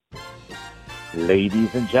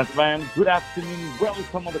Ladies and gentlemen, good afternoon.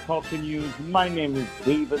 Welcome on the Culture News. My name is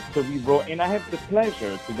David Cerebro, and I have the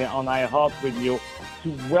pleasure today on iHeartRadio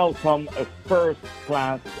to welcome a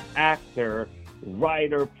first-class actor,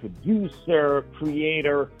 writer, producer,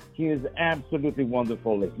 creator. He is absolutely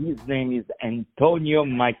wonderful. His name is Antonio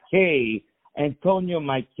McKay. Antonio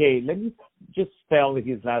McKay. Let me just spell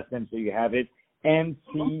his last name so you have it.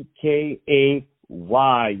 M-C-K-A-Y.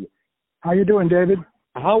 How you doing, David?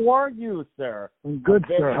 How are you, sir? I'm good,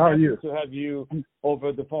 sir. How are you? To have you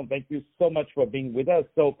over the phone. Thank you so much for being with us.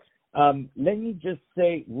 So let me just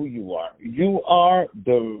say who you are. You are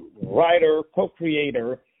the writer,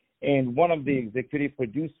 co-creator, and one of the executive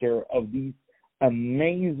producer of these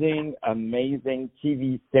amazing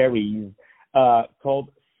TV series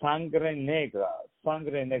called Sangre Negra.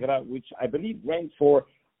 Sangre Negra, which I believe ran for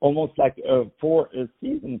almost like for a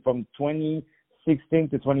season from 2016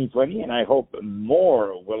 to 2020, and I hope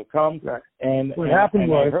more will come. Right. And what happened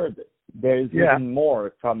was, I heard there's even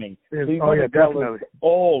more coming. So you want to tell us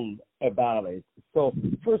all about it. So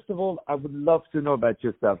first of all, I would love to know about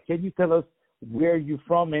yourself. Can you tell us where you're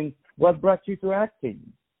from and what brought you to acting?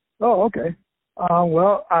 Oh, okay.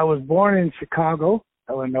 Well, I was born in Chicago,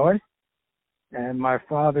 Illinois, and my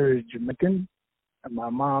father is Jamaican, and my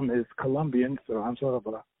mom is Colombian, so I'm sort of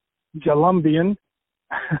a Jalumbian.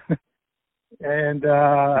 And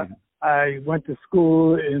I went to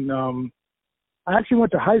school I actually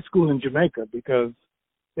went to high school in Jamaica because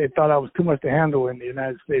they thought I was too much to handle in the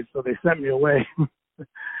United States, so they sent me away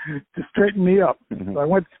to straighten me up. So I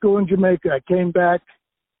went to school in Jamaica. I came back,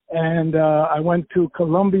 and I went to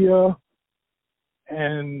Columbia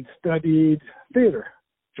and studied theater,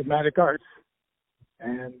 dramatic arts.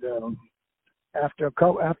 And after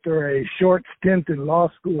a short stint in law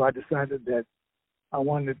school, I decided that I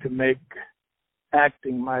wanted to make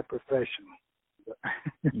acting my profession.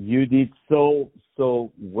 You did so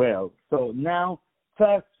well. So now,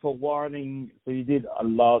 fast forwarding, so you did a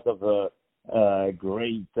lot of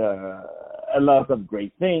great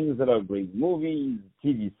things, a lot of great movies,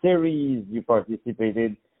 TV series. You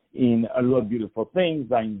participated in a lot of beautiful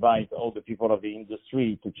things. I invite all the people of the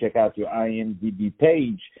industry to check out your IMDb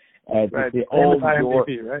page to see all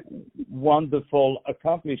your wonderful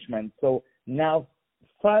accomplishments. So now,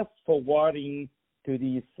 fast forwarding to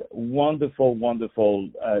this wonderful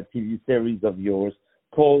TV series of yours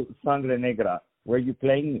called Sangre Negra, where you're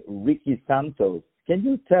playing Ricky Santos. Can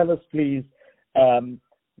you tell us, please,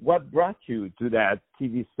 what brought you to that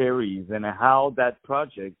TV series and how that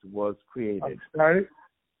project was created?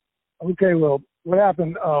 Okay, well, what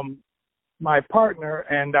happened, my partner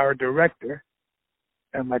and our director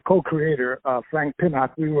and my co-creator, Frank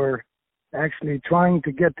Pinnock, we were actually trying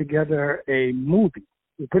to get together a movie.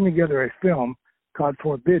 We put together a film called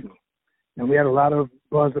Forbidden, and we had a lot of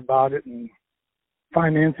buzz about it, and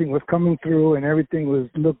financing was coming through, and everything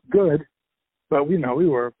looked good. But we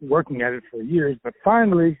were working at it for years. But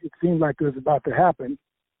finally, it seemed like it was about to happen.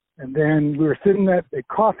 And then we were sitting at a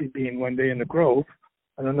Coffee Bean one day in the Grove.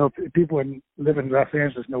 I don't know if people who live in Los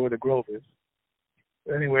Angeles know where the Grove is.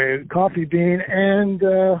 But anyway, Coffee Bean, and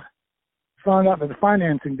found out that the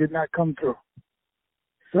financing did not come through.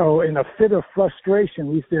 So in a fit of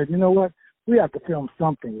frustration, we said, you know what? We have to film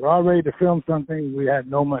something. We're all ready to film something. We had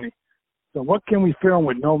no money. So what can we film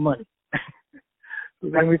with no money? So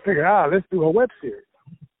then we figured, let's do a web series.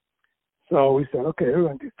 So we said, okay, we're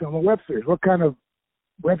going to film a web series. What kind of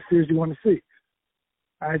web series do you want to see?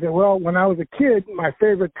 I said, well, when I was a kid, my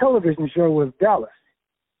favorite television show was Dallas.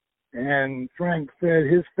 And Frank said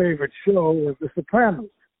his favorite show was The Sopranos.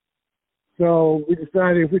 So we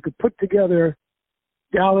decided if we could put together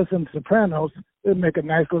Dallas and Sopranos, it'd make a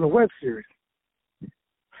nice little web series.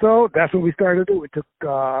 So that's what we started to do. We took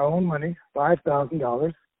our own money,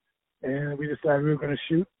 $5,000, and we decided we were going to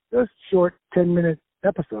shoot just short 10-minute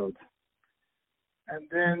episodes. And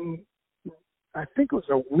then I think it was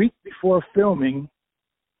a week before filming,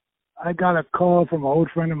 I got a call from an old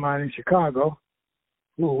friend of mine in Chicago.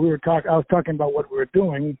 I was talking about what we were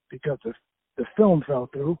doing because the film fell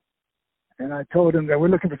through. And I told him that we're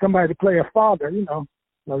looking for somebody to play a father,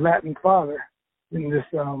 a Latin father in this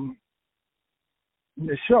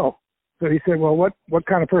show. So he said, well, what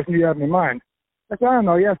kind of person do you have in mind? I said, I don't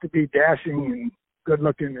know, you have to be dashing and good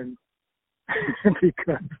looking, and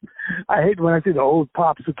because I hate when I see the old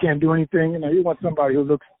pops who can't do anything. You want somebody who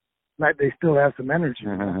looks like they still have some energy.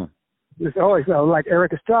 He said, like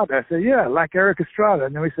Eric Estrada. I said, yeah, like Eric Estrada.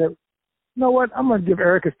 And then we said, you know what, I'm going to give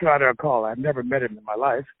Eric Estrada a call. I've never met him in my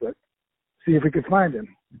life, but see if we could find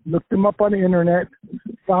him. Looked him up on the internet,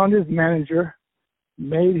 found his manager,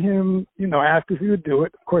 made him, ask if he would do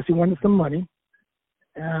it. Of course, he wanted some money.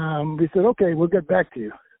 We said, okay, we'll get back to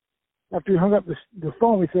you. After we hung up the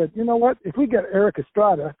phone, we said, you know what? If we get Eric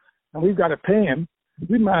Estrada and we've got to pay him,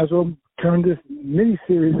 we might as well turn this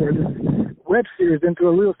mini-series or this web series into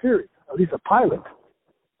a real series, at least a pilot.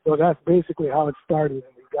 So that's basically how it started.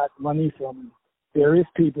 And we got money from various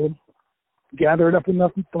people, gathered up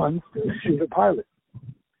enough funds to shoot a pilot.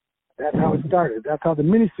 That's how it started. That's how the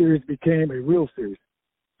mini-series became a real series,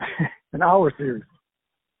 an hour series.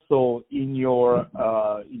 So in your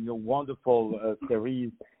wonderful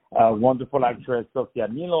series, wonderful actress Sofia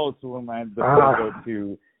Milos, whom I had the pleasure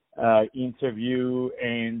to interview,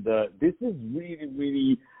 and this is really,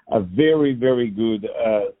 really a very, very good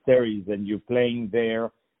series. And you're playing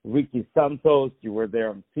there Ricky Santos. You were there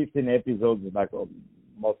on 15 episodes, like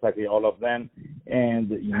most likely all of them, and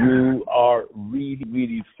you are really,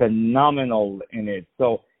 really phenomenal in it.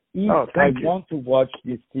 So if I want to watch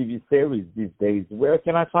this TV series these days, where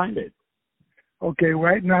can I find it? Okay,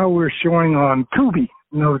 right now we're showing on Tubi.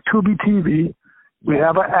 Tubi TV. We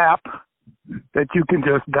have an app that you can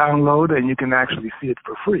just download and you can actually see it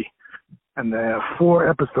for free. And there are 4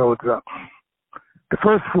 episodes up. The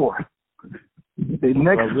first 4. The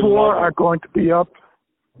next 4 are going to be up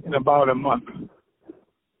in about a month.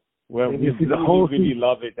 Well, we really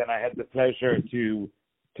love it, and I had the pleasure to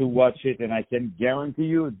watch it, and I can guarantee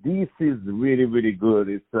you this is really, really good.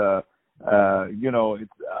 It's it's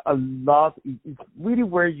a lot. It's really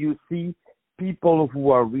where you see people who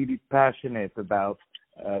are really passionate about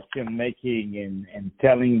filmmaking and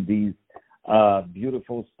telling these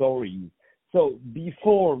beautiful stories. So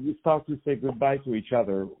before we start to say goodbye to each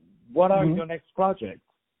other, what are your next projects?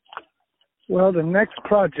 Well, the next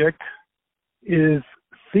project is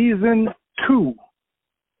Season 2.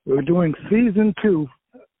 We're doing Season 2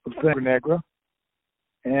 of Sangre Negra,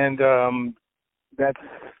 and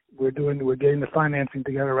we're getting the financing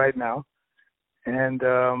together right now. And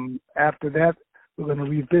after that, we're going to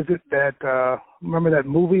revisit that. Remember that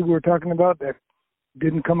movie we were talking about that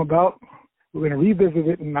didn't come about? We're going to revisit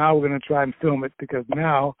it, and now we're going to try and film it, because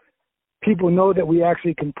now people know that we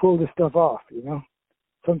actually can pull this stuff off.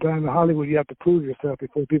 Sometimes in Hollywood you have to prove yourself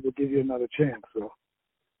before people give you another chance. So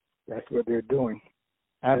that's what they're doing.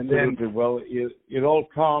 Absolutely. Well, it all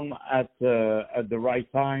come at the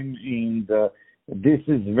right time, and this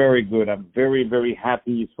is very good. I'm very, very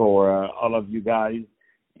happy for all of you guys,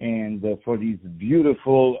 and for this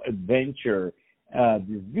beautiful adventure,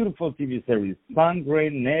 this beautiful TV series, Sangre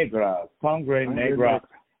Negra,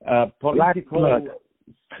 political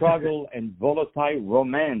struggle and volatile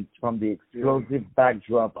romance from the explosive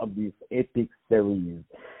backdrop of this epic series.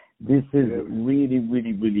 This is really,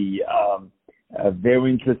 really, really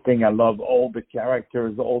very interesting. I love all the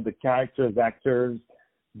characters, actors,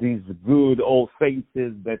 these good old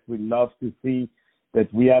faces that we love to see,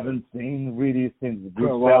 that we haven't seen really since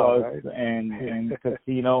Goodfellas and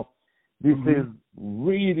Casino. This is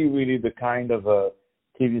really, really the kind of a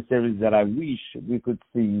TV series that I wish we could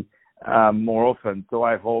see more often. So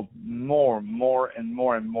I hope more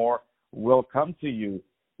will come to you.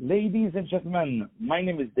 Ladies and gentlemen, my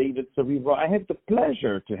name is David Cerebro. I had the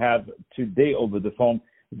pleasure to have today over the phone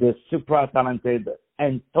the super talented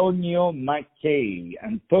Antonio McKay.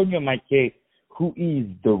 Antonio McKay, who is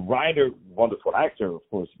the writer, wonderful actor, of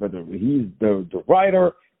course, but he's the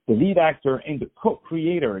writer, the lead actor, and the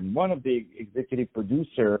co-creator and one of the executive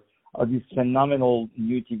producer of this phenomenal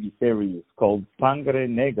new TV series called Sangre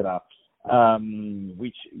Negra,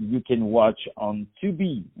 which you can watch on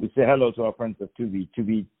Tubi. We say hello to our friends at Tubi.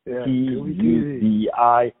 Tubi, Tubi.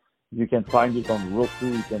 You can find it on Roku.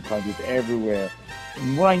 You can find it everywhere.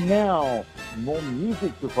 And right now, more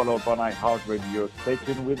music to follow up on iHeartRadio. Stay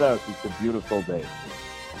tuned with us. It's a beautiful day.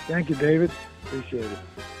 Thank you, David. Appreciate it.